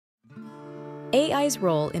AI's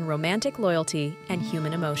role in romantic loyalty and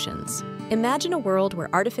human emotions. Imagine a world where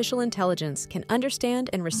artificial intelligence can understand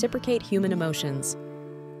and reciprocate human emotions.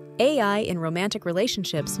 AI in romantic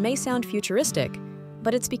relationships may sound futuristic,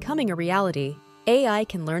 but it's becoming a reality. AI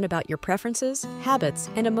can learn about your preferences, habits,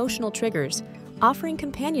 and emotional triggers, offering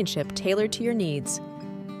companionship tailored to your needs.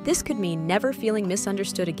 This could mean never feeling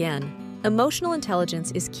misunderstood again. Emotional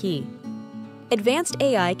intelligence is key. Advanced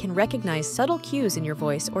AI can recognize subtle cues in your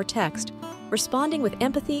voice or text, responding with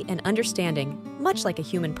empathy and understanding, much like a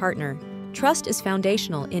human partner. Trust is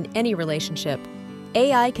foundational in any relationship.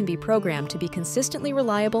 AI can be programmed to be consistently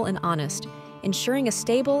reliable and honest, ensuring a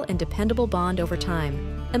stable and dependable bond over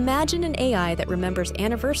time. Imagine an AI that remembers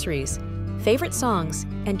anniversaries, favorite songs,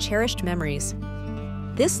 and cherished memories.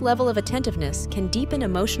 This level of attentiveness can deepen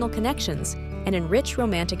emotional connections and enrich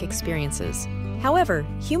romantic experiences. However,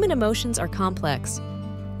 human emotions are complex.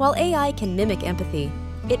 While AI can mimic empathy,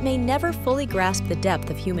 it may never fully grasp the depth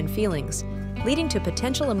of human feelings, leading to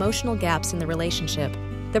potential emotional gaps in the relationship.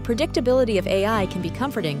 The predictability of AI can be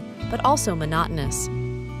comforting, but also monotonous.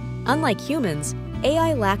 Unlike humans,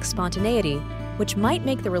 AI lacks spontaneity, which might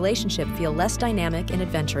make the relationship feel less dynamic and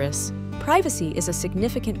adventurous. Privacy is a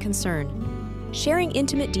significant concern. Sharing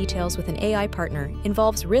intimate details with an AI partner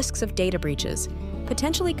involves risks of data breaches,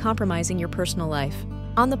 potentially compromising your personal life.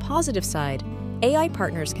 On the positive side, AI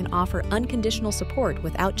partners can offer unconditional support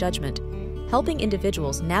without judgment, helping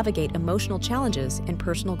individuals navigate emotional challenges and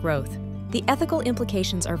personal growth. The ethical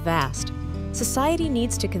implications are vast. Society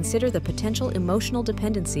needs to consider the potential emotional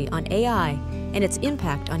dependency on AI and its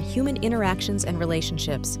impact on human interactions and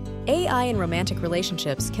relationships. AI in romantic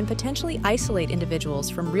relationships can potentially isolate individuals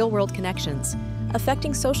from real-world connections,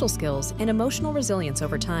 affecting social skills and emotional resilience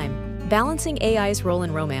over time. Balancing AI's role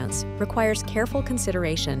in romance requires careful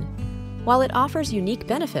consideration. While it offers unique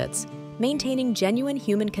benefits, maintaining genuine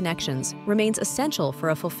human connections remains essential for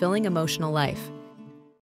a fulfilling emotional life.